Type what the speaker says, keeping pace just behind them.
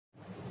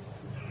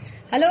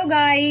Hello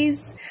guys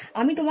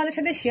আমি তোমাদের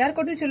সাথে শেয়ার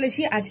করতে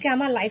চলেছি আজকে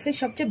আমার লাইফের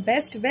সবচেয়ে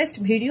বেস্ট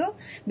ভিডিও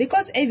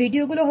বিকজ এই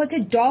ভিডিওগুলো হচ্ছে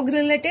ডগ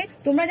রিলেটেড।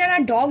 তোমরা যারা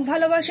ডগ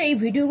ভালোবাসো এই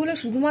ভিডিওগুলো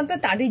শুধুমাত্র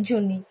তাদের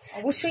জন্যই।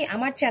 অবশ্যই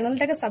আমার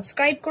চ্যানেলটাকে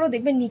সাবস্ক্রাইব করো,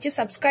 দেখবে নিচে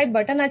সাবস্ক্রাইব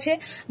বাটন আছে,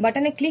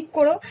 বাটনে ক্লিক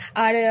করো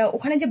আর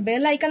ওখানে যে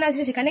বেল আইকন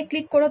আছে সেখানে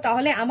ক্লিক করো,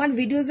 তাহলে আমার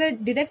ভিডিওসের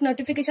ডিরেক্ট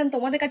নোটিফিকেশন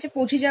তোমাদের কাছে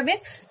পৌঁছে যাবে।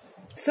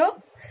 So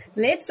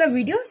let's the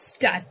video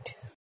start.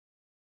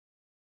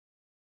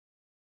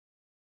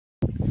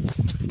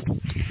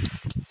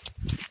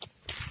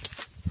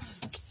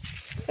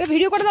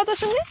 Video করে দাও তোর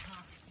সঙ্গে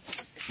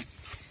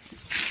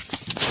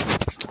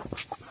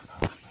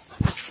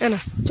না,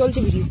 চলছে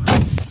ভিডিও।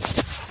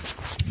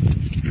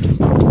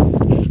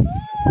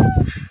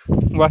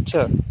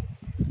 বাচ্চা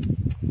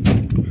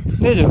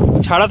বুঝেছো,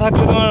 ছাড়া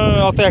থাকলে তোমার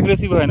অত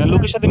অ্যাগ্রেসিভ হয় না,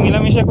 লোকের সাথে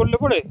মেলামেশা করলে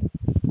পরে।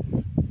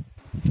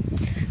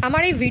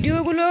 আমার এই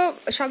ভিডিওগুলো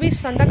সবই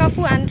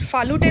সান্দাকাফু অ্যান্ড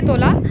ফালুটে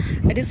তোলা।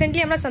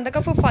 রিসেন্টলি আমরা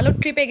সান্দাকাফু ফালুট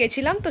ট্রিপে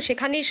গেছিলাম, তো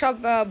সেখানেই সব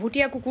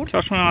ভুটিয়া কুকুর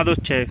সবসময় আদর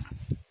চায়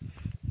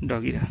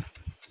ডগিরা।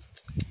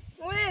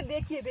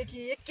 देखिए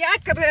देखिए ये क्या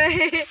कर रहा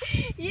है,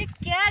 ये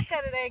क्या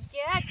कर रहा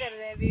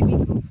है बेबी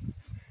को।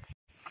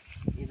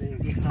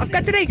 अब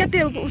करते रहे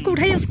उसको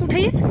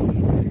उठाइए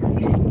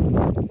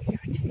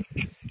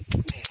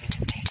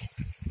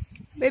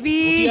बेबी।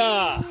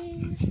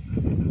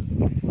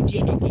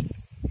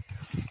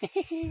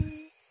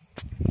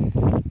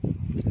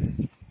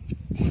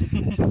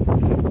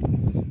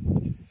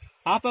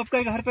 आप आपका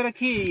घर पे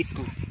रखिए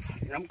इसको।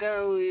 हमका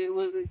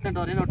वो इतना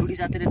डरे ना, टूटी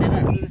जाते रहते ना,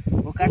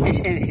 वो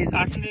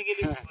काटने के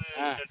लिए।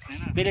 हाँ,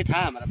 पहले था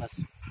हमारा पास।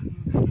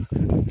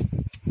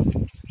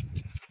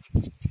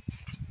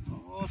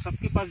 वो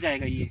सबके पास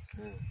जाएगा ये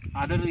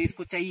आदर,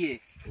 इसको चाहिए,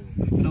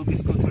 लोग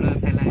इसको थोड़ा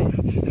सहलाए।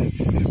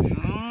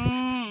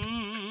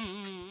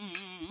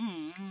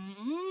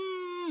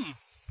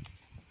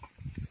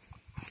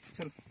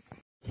 चल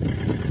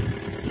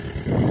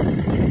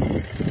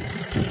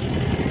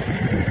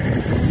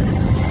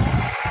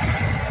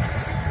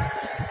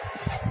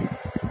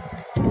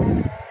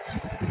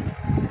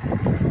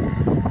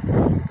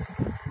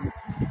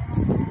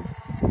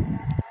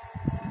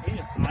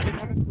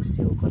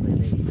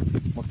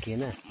ओके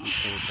ना,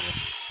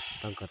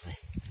 तंग करता है।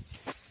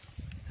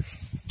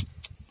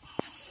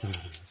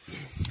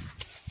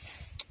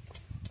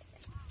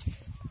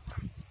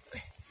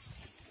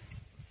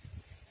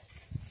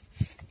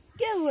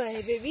 क्या हुआ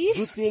है बेबी?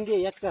 दूध पियेंगे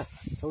एक का,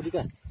 छोटी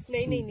का?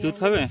 नहीं दूध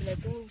खावे?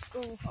 तुम उसको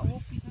वो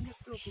पीने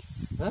दो।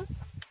 हाँ,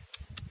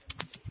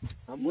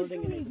 हम बोल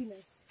देंगे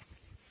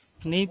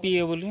नहीं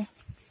पिए बोलिए।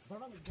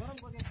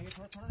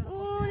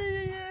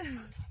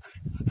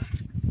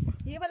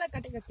 ये वाला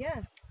काटेगा क्या?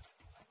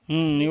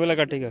 ये वाला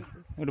काटेगा,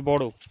 এটা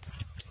বড়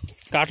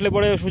কাটলে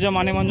পরে সোজা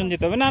মানে মঞ্জন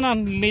যেতে হবে। না না,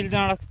 নীল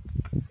জানা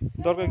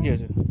দরকার কি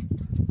আছে,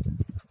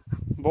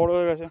 বড়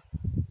হয়ে গেছে।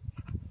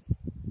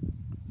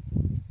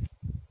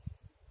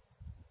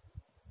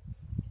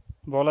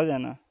 বলা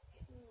যায় না,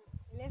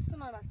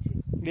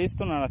 লেজ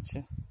তো নাড়াচ্ছে।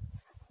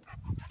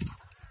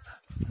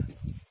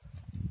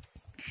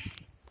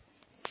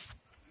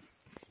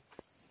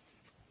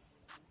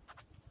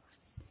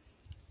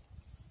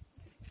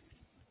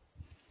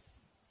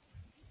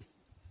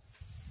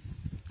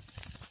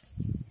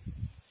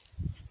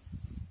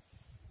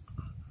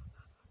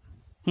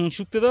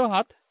 শুকতে দাও,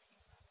 হাত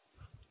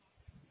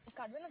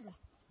কাটবে না তো?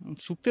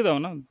 শুকতে দাও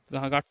না,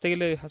 কাটতে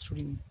গেলে হাত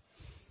ছুটি।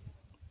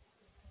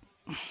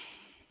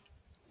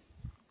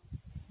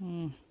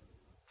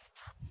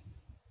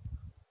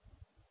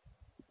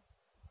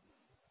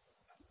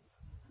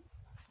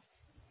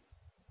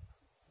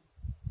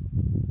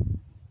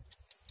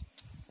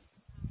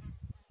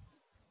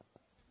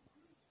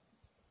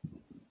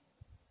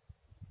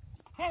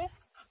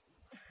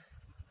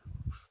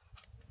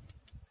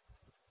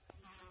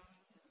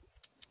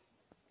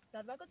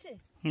 দাঁত বার করছে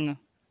না,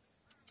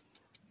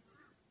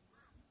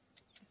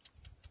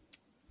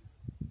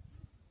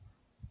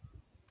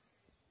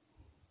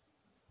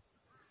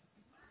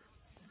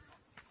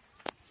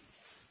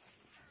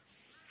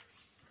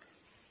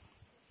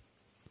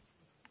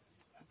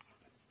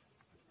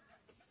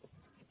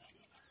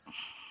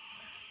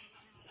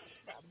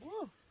 বাবু।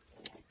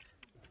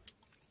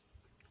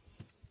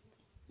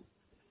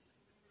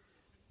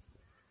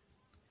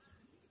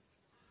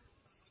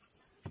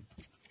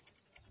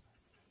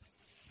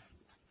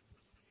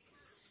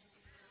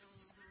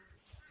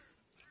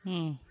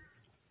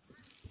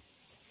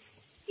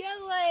 क्या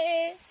हुआ है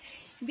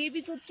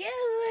बेबी को? क्या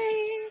हुआ है?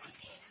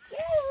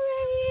 क्या हुआ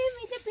है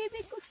मेरे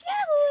बेबी को? क्या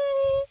हुआ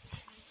है?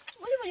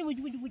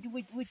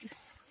 बुझ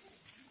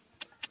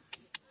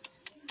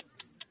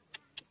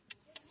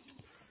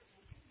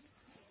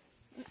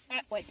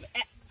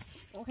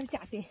ওখানে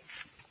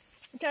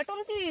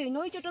চাটন্তি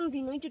নই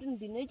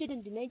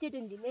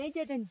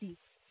চাটন্তি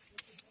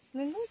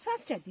সব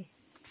চাটি।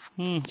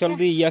 চলো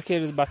দিয়ে ইয়াকে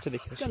বাচ্চা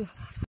দেখে চলো।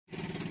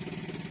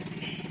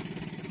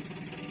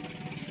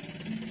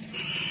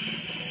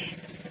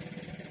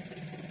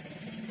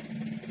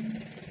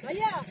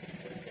 भैया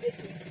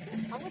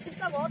हमको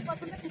कुत्ता बहुत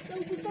पसंद है,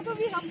 कुत्ते को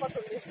भी हम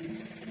पसंद है।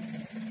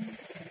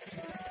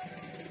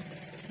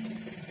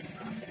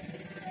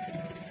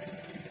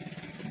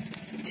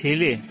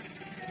 ছেলে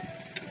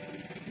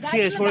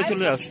ঠিক আছে, সরে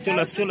চলে আস, চলে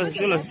আস, চলে আস,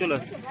 চলে আস, চলে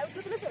আস।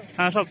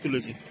 হ্যাঁ, সব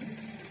তুলেছি।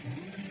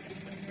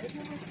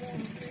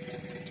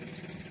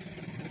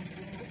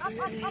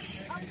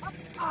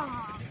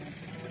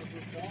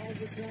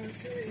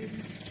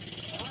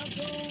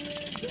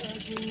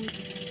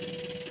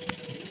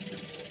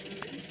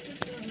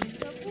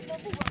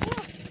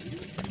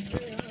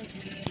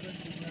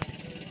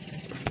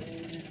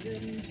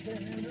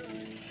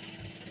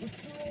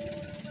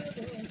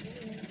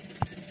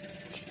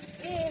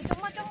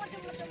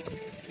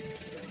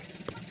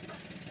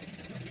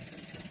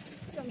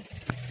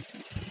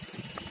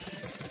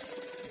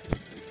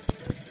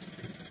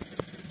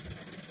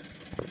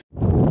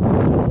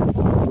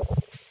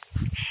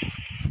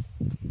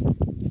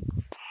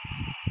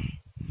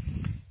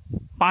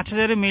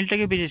 $5,000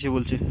 মেলটাকে বেঁচেছে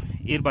বলছে,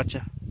 এর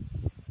বাচ্চা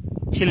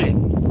ছেলে,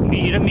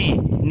 এটা মেয়ে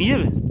নিয়ে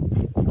যাবে।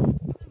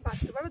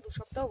 বাঁচতে পারবে 2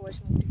 সপ্তাহ বয়স।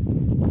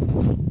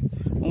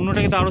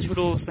 অন্যটাকে তো আরো ছোট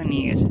অবস্থায়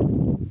নিয়ে গেছে।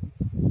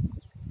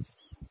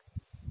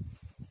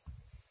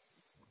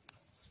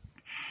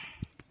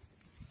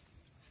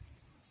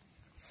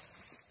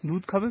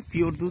 দুধ খাবে,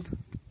 পিওর দুধ,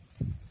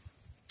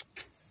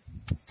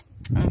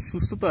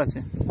 সুস্থ তো আছে,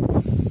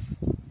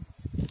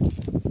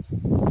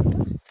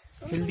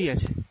 হেলদি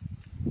আছে।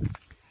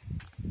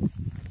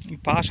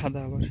 পা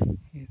সাদা আবার,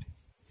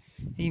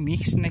 এই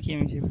মিক্সড নাকি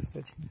আমি সেই বুঝতে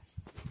পারছি না।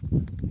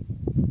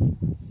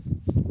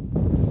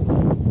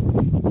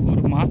 ওর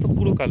মা তো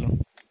পুরো কালো।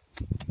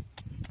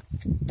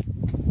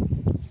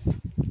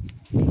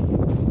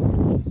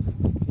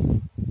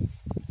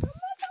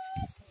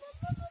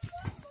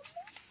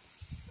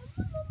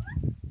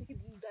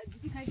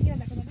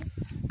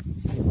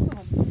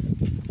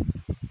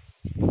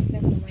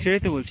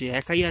 সেটাই তো বলছি,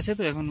 একাই আছে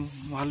তো এখন,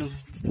 ভালো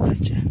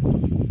খাচ্ছে।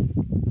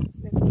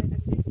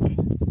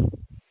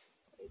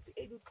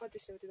 এই দুধ খাওয়ার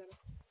চেষ্টা করছি দাদা।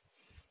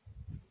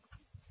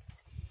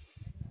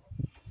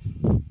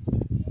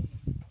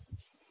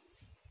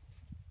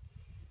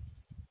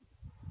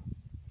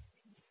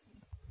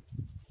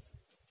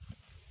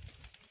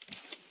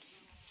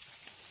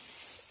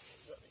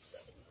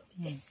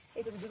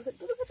 এই তো দুধ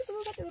খাচ্ছে,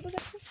 দুধ খাচ্ছে, দুধ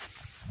খাচ্ছে।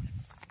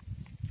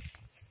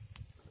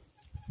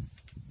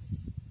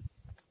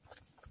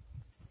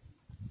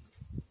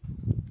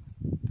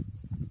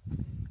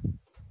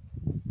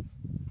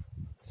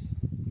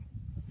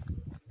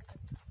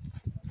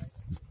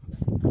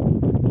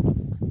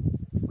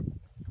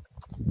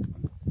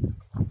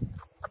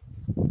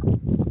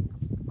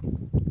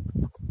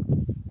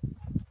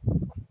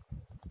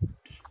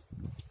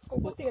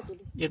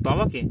 এর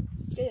বাবাকে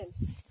কে জানে,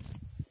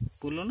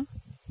 বললো না,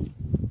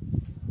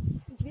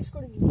 জিজ্ঞেস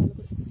করিনি ভালো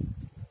করে।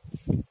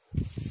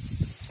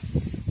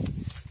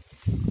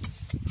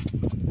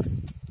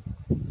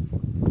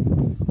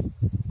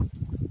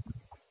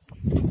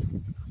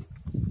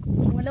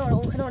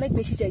 ওখানে অনেক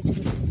বেশি চাইছিল।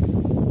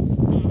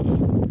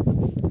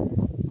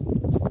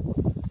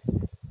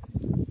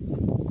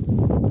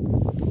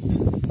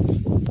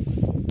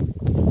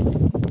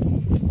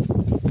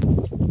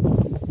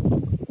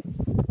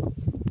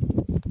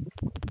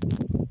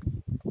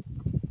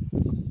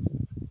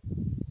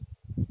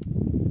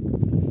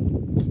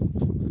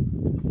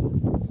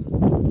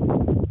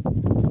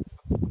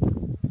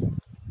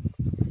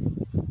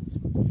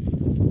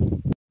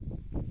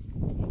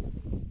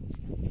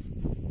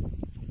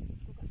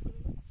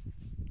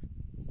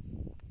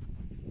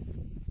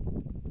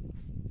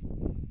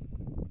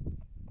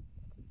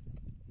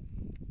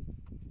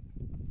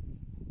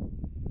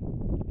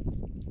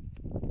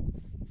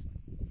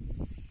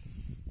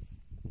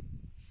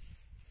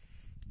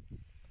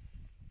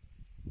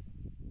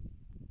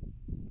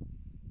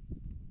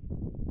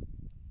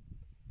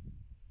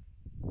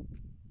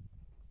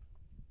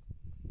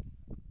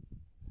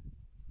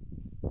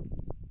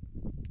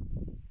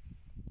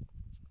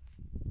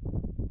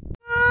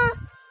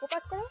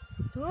 फोकस करो।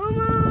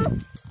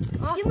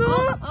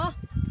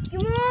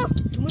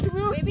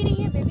 बेबी नहीं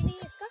है, बेबी नहीं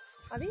है इसका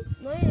अभी।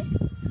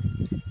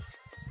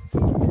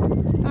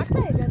 काटता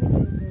है जाने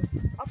से,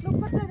 आप लोग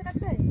करते हैं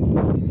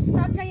तो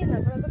आप जाइए ना,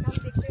 थोड़ा सा हम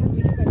देखते हैं,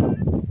 वीडियो करते हैं।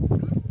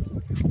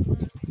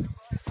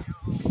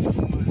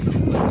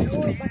 वो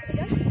बाচ্চাটা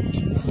যান,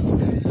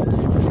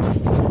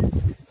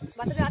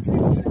 বাচ্চাটা আছে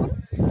দেখতে করো।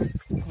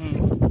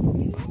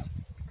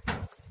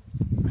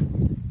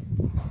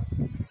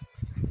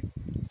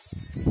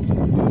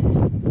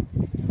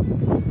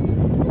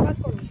 फोकस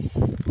करो।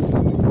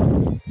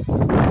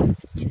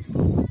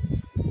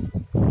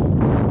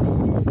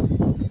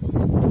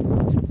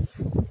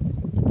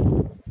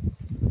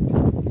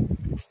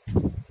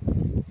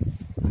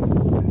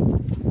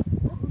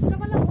 दूसरा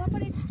वाला वहाँ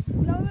पर एक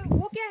खुला हुआ है,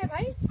 वो क्या है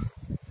भाई?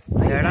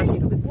 भेड़ा की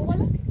वो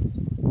वाला,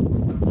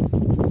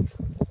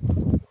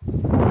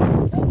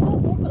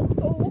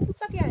 वो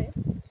कुत्ता क्या है?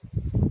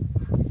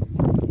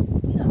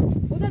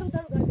 उधर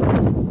उधर उधर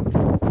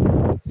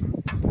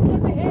उधर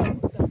पे है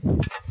कुत्ता,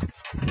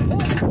 वो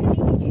इसके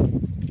नीचे।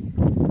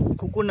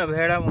 कुकुर ना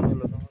भेड़ा মনে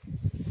হলো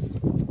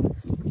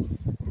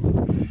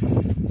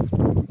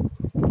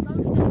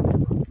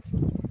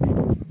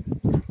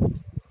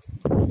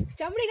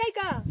चमड़ी गाय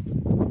का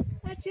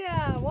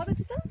अच्छा बहुत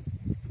अच्छा था।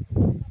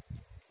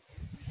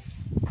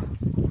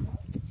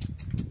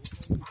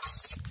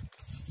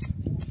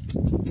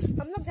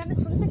 हम लोग जाने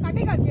छोटे से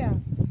काटेगा क्या?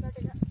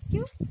 काटेगा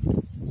क्यों?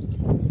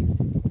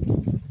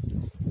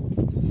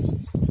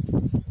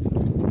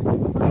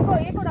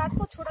 ये को रात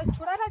को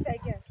छोड़ा रहता है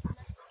क्या?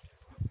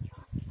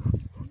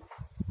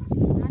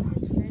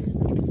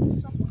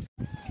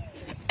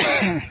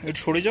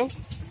 একটু সরে যাও।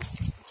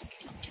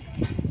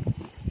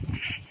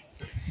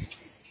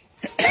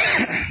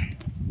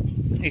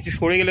 একটু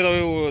সরে গেলে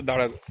তবে ও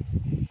দাঁড়াবে।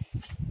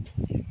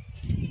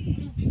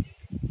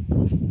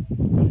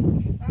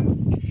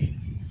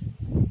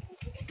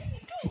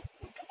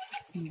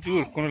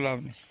 দূর কোনো লাভ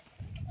নেই।